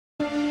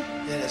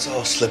it's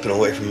all slipping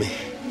away from me.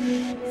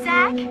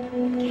 Zach,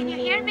 can you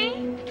hear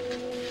me?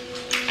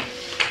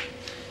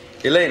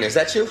 Elaine, is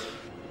that you?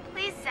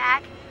 Please,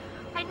 Zach.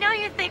 I know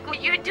you think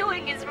what you're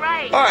doing is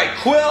right. All right,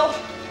 Quill.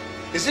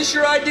 Is this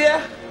your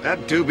idea?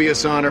 That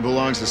dubious honor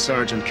belongs to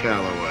Sergeant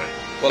Calloway.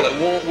 Well, it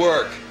won't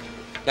work.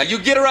 Now, you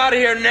get her out of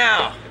here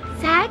now.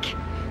 Zach,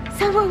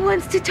 someone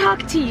wants to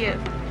talk to you.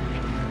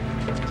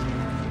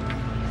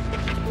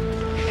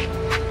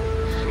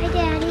 Hi,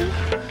 Daddy.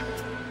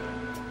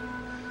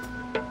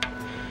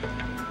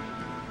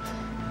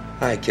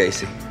 Hi,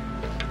 Casey.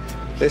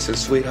 Listen,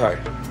 sweetheart.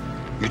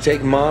 You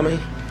take Mommy,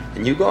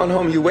 and you go on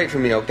home, you wait for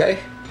me, okay?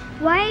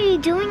 Why are you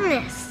doing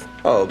this?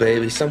 Oh,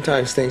 baby,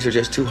 sometimes things are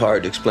just too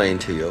hard to explain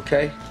to you,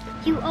 okay?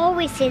 You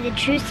always say the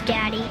truth,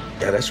 Daddy.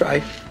 Yeah, that's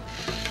right.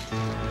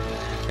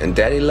 And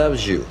Daddy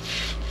loves you.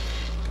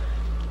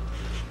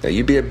 Now,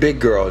 you be a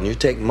big girl, and you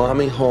take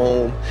Mommy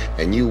home,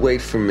 and you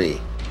wait for me.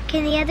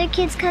 Can the other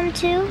kids come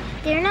too?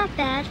 They're not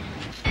bad.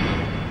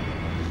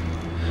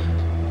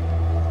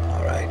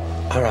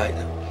 All right.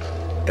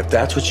 If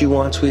that's what you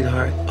want,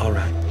 sweetheart, all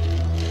right.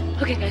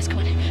 Okay, guys, come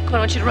on. Come on, I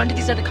want you to run to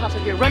these other cops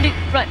over here. Run.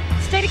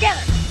 Stay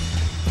together.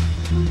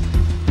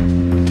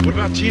 What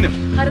about Gina?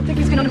 I don't think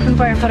he's gonna open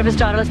fire in front of his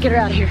daughter. Let's get her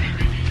out of here.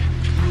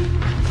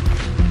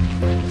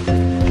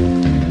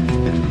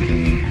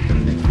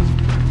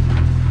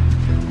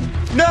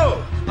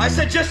 No! I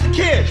said just the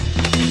kids!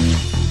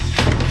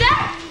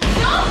 Dad!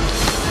 No!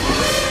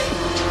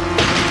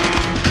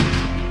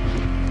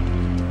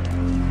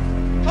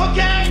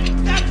 Okay,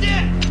 that's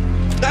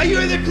it! Now you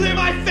either clear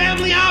my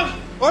family out,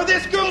 or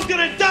this girl's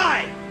gonna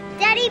die!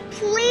 Daddy,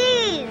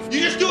 please!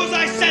 You just do as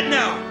I said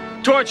now!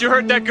 Torrance, you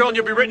hurt that girl and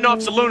you'll be written off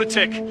as a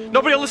lunatic.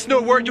 Nobody will listen to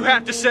a word you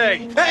have to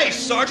say. Hey,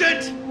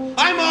 Sergeant!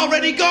 I'm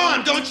already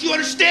gone, don't you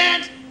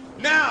understand?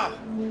 Now,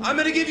 I'm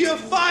gonna give you a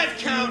 5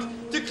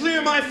 count to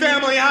clear my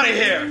family out of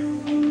here.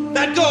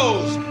 That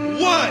goes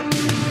 1,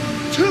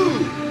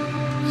 2,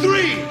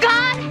 3.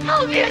 God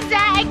help you,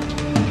 Zach!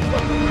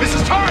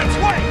 Mrs. Torrance,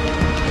 wait!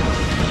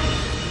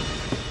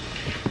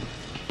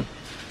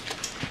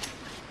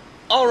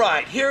 All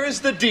right, here is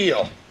the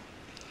deal.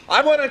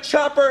 I want a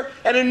chopper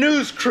and a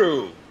news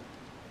crew.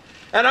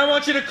 And I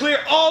want you to clear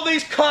all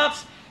these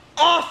cops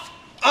off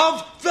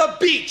of the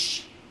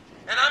beach.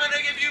 And I'm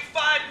gonna give you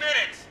 5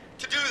 minutes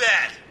to do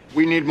that.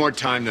 We need more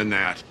time than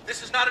that.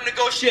 This is not a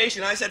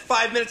negotiation. I said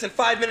 5 minutes, and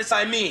 5 minutes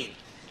I mean.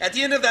 At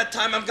the end of that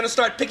time, I'm gonna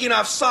start picking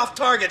off soft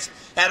targets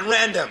at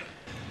random.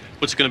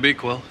 What's it gonna be,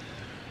 Quill?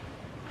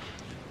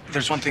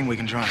 There's one thing we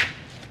can try.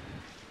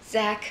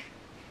 Zach,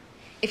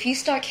 if you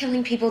start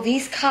killing people,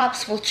 these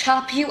cops will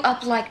chop you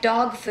up like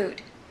dog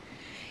food.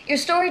 Your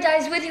story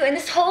dies with you, and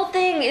this whole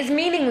thing is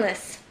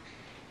meaningless.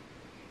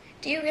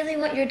 Do you really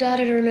want your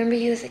daughter to remember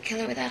you as a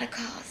killer without a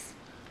cause?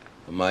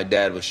 My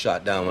dad was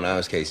shot down when I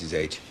was Casey's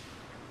age.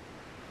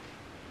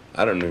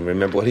 I don't even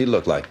remember what he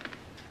looked like.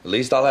 At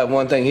least I'll have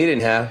one thing he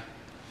didn't have.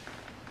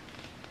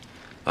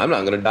 I'm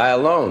not gonna die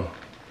alone.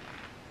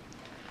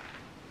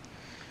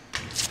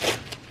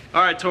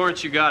 All right,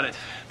 Torrance, you got it.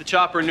 The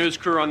chopper and news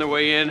crew are on their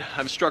way in.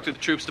 I've instructed the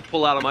troops to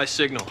pull out on my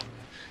signal.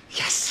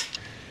 Yes!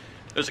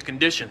 There's a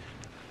condition.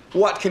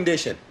 What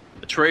condition?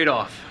 A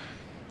trade-off.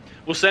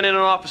 We'll send in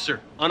an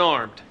officer,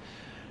 unarmed.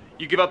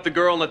 You give up the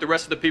girl and let the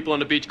rest of the people on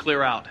the beach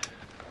clear out.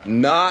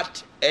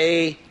 Not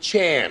a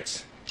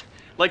chance.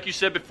 Like you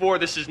said before,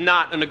 this is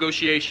not a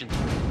negotiation.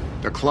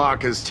 The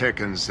clock is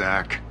ticking,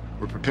 Zach.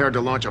 We're prepared to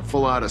launch a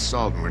full-out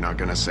assault, and we're not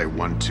gonna say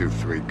 1, 2,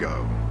 3,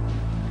 go.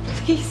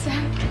 Please,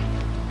 Zach.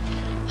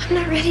 I'm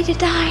not ready to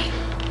die.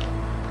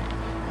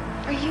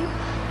 Are you?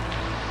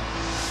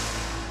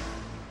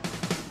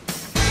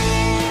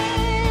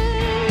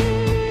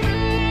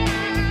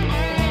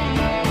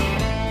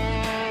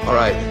 All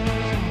right.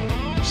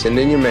 Send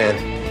in your man.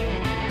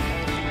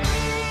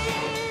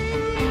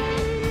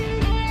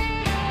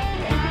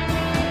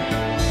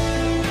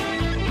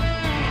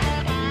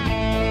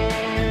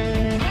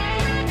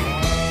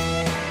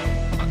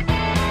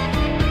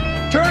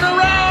 Turn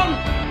around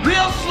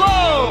real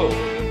slow.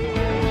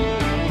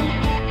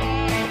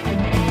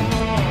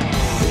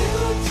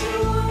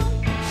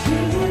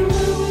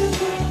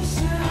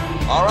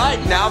 All right,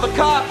 now the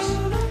cops.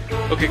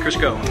 Okay, Chris,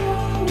 go.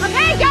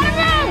 Okay, gotta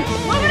move!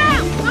 Move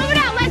it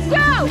out, let's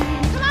go!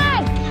 Come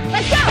on,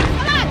 let's go,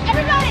 come on,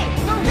 everybody!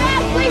 Go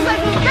fast, please,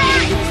 let's move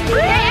fast!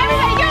 Hey,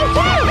 everybody, go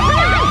too! Come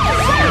on!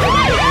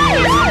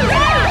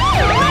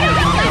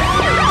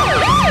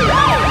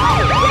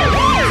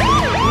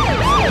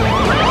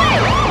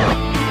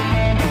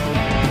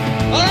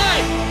 All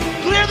right,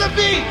 clear the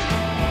beach.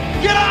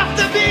 Get off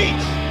the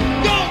beach.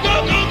 Go, go,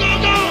 go, go,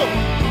 go.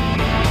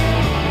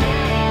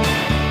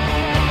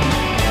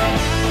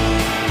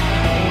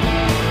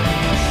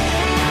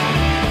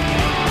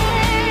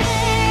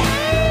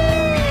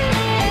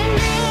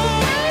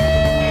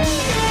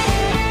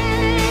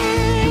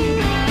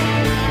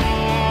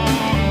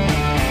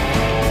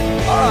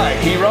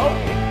 Hero.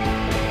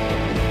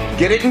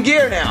 Get it in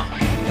gear now.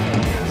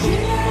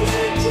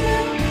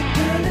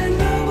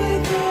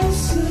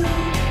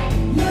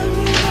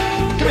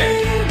 Come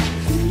here.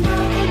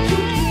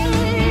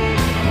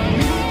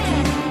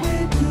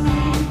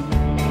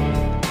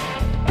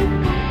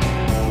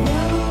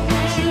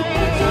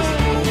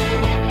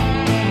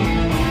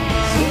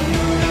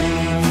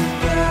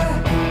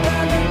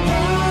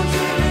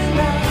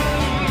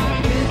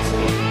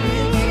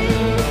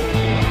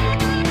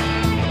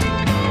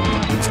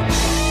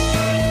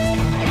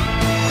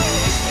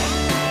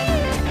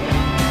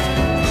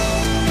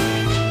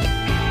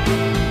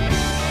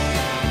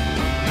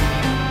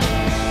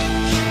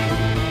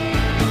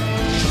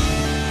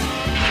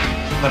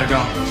 Let her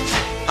go.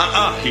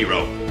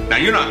 Hero. Now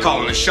you're not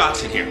calling the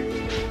shots in here.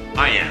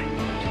 I am.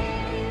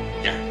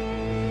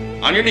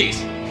 Yeah. On your knees.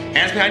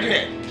 Hands behind your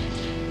head.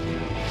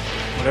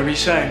 Whatever you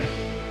say.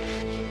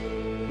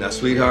 Now,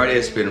 sweetheart,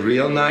 it's been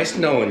real nice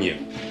knowing you.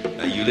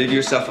 Now, you live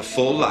yourself a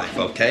full life,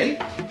 okay?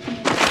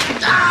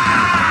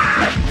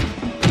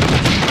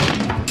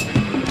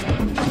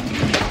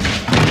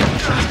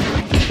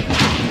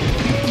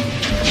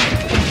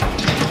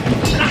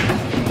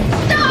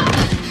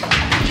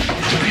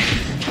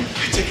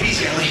 Take it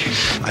easy, Ellie.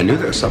 I knew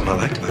there was something I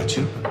liked about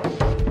you.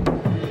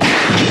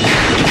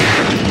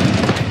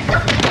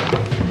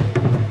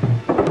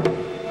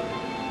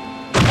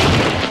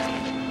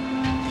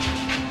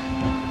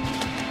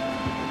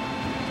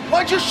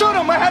 Why'd you shoot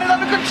him? I had it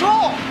under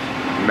control.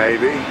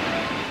 Maybe.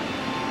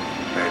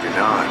 Maybe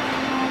not.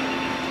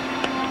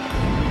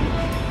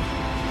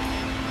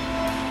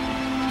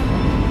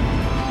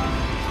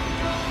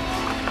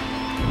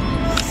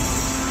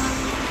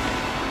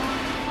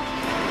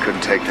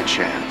 Couldn't take the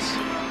chance.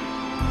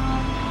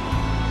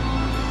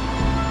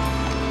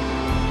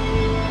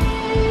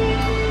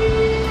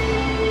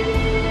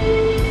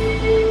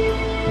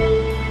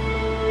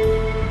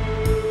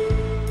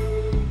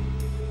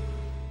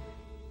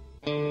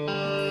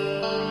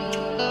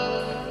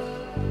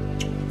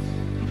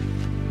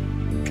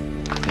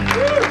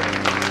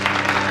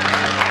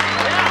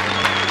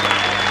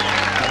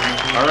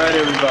 All right,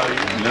 everybody.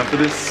 Enough of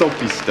this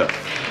soapy stuff.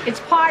 It's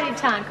party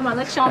time. Come on,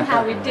 let's show them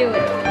how we do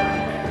it.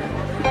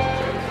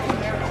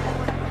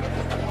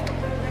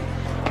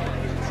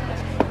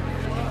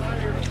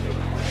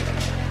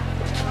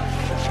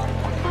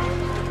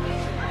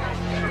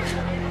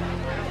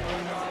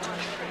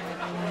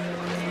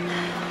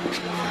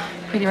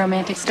 Pretty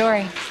romantic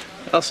story.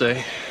 I'll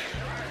say.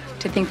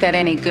 To think that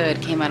any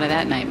good came out of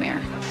that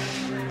nightmare.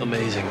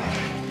 Amazing.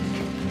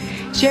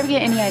 Did you ever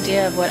get any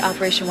idea of what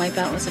Operation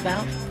Wipeout was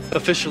about?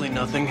 Officially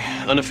nothing.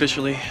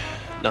 Unofficially,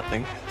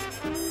 nothing.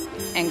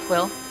 And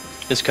Quill?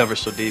 His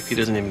cover's so deep, he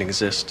doesn't even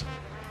exist.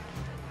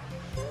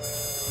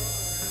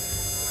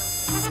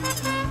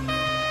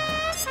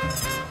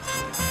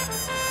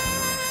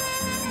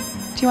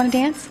 Do you want to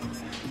dance?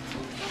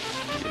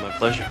 It'd be my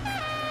pleasure.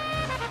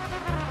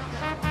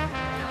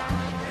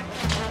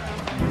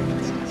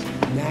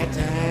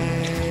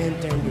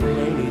 Nighttime turned to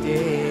rainy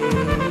day,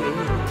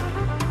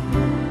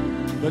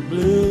 but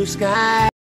blue sky